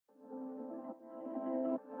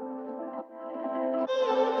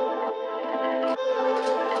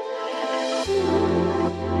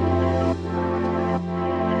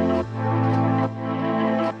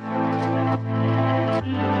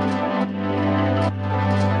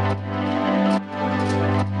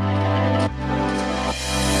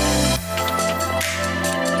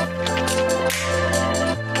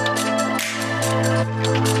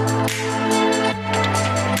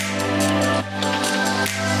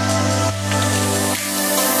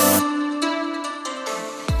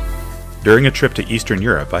During a trip to Eastern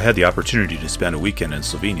Europe, I had the opportunity to spend a weekend in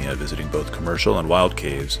Slovenia visiting both commercial and wild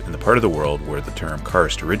caves in the part of the world where the term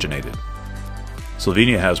karst originated.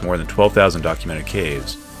 Slovenia has more than 12,000 documented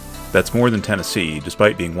caves. That's more than Tennessee,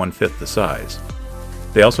 despite being 1/5 the size.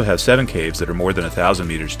 They also have 7 caves that are more than 1,000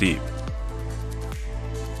 meters deep.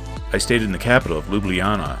 I stayed in the capital of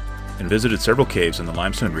Ljubljana and visited several caves in the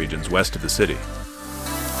limestone regions west of the city.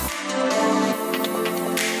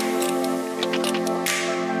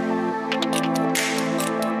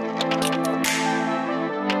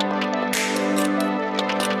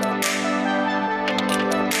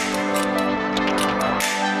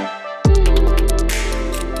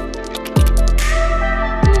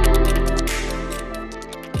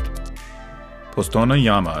 Postojna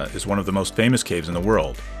Jama is one of the most famous caves in the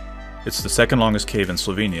world. It's the second longest cave in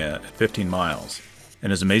Slovenia at 15 miles,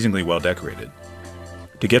 and is amazingly well decorated.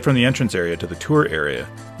 To get from the entrance area to the tour area,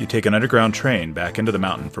 you take an underground train back into the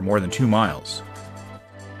mountain for more than 2 miles.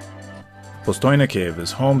 Postojna Cave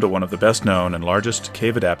is home to one of the best known and largest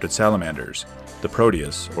cave-adapted salamanders, the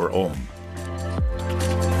Proteus, or Olm.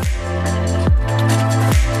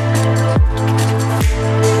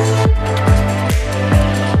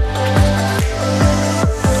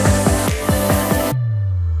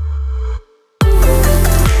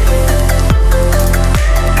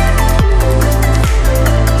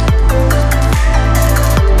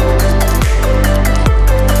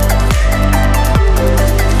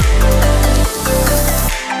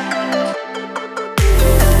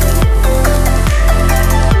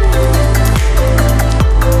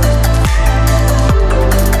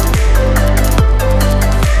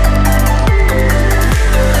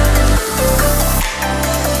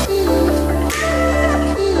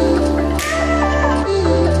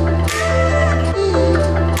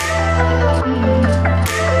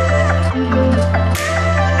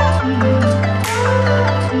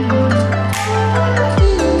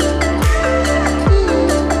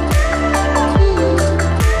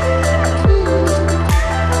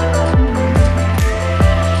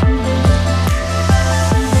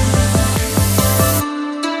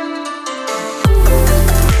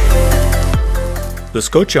 The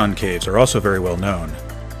Skocjan Caves are also very well known.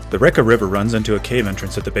 The Reka River runs into a cave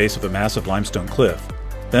entrance at the base of a massive limestone cliff,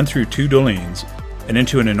 then through 2 dolines, and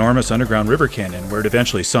into an enormous underground river canyon where it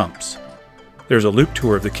eventually sumps. There's a loop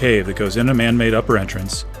tour of the cave that goes in a man-made upper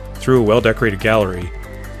entrance, through a well-decorated gallery,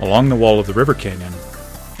 along the wall of the river canyon,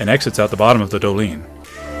 and exits out the bottom of the doline.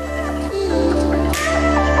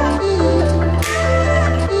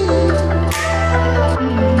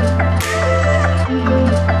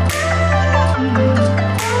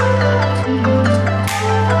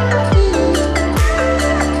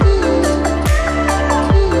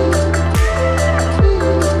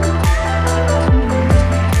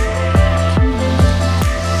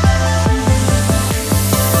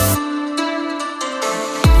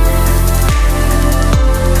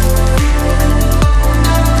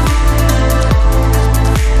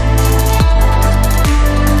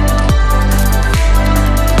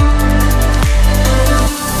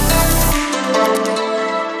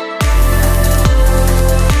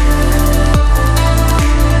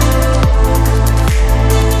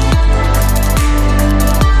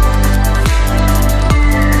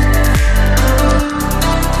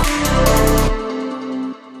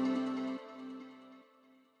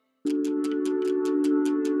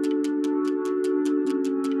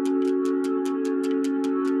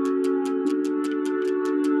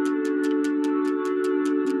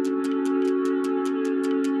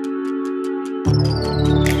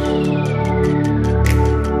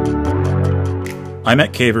 I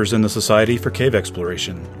met cavers in the Society for Cave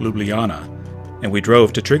Exploration, Ljubljana, and we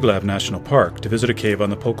drove to Triglav National Park to visit a cave on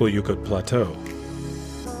the Pokljuka Plateau.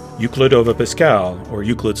 Euclidova Pascal, or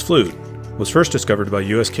Euclid's flute, was first discovered by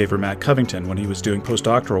U.S. caver Matt Covington when he was doing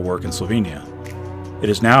postdoctoral work in Slovenia. It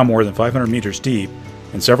is now more than 500 meters deep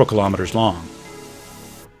and several kilometers long.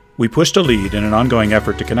 We pushed a lead in an ongoing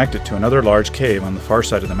effort to connect it to another large cave on the far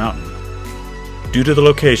side of the mountain. Due to the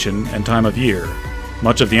location and time of year,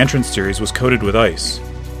 much of the entrance series was coated with ice,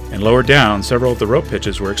 and lower down, several of the rope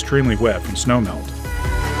pitches were extremely wet from snowmelt.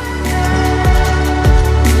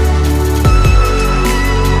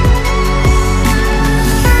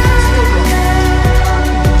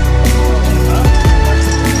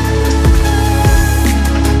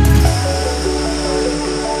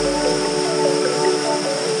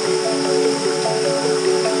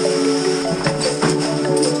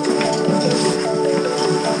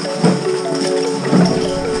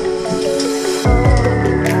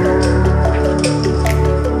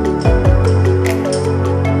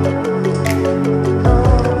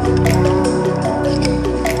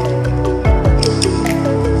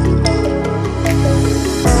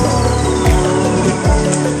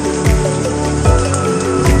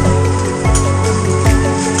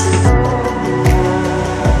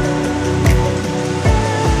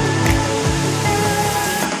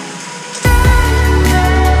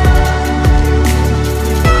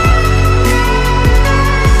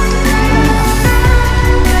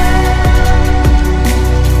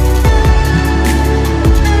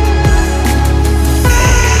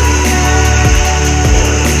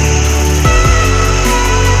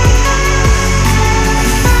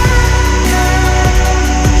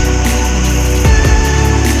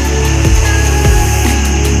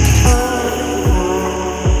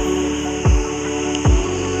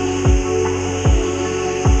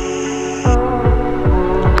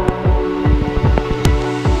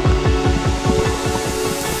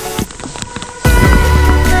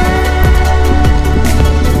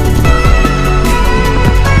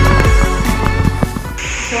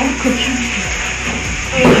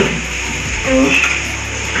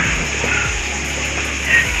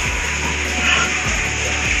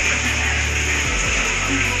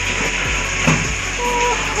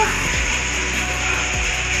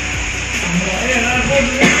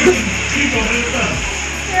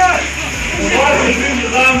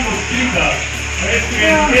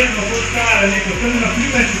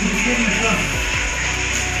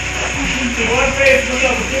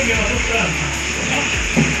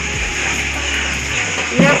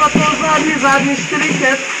 Je pa to zadnji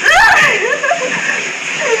štrikec.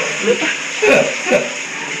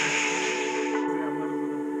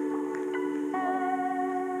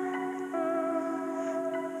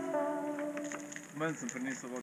 Manj sem prinesel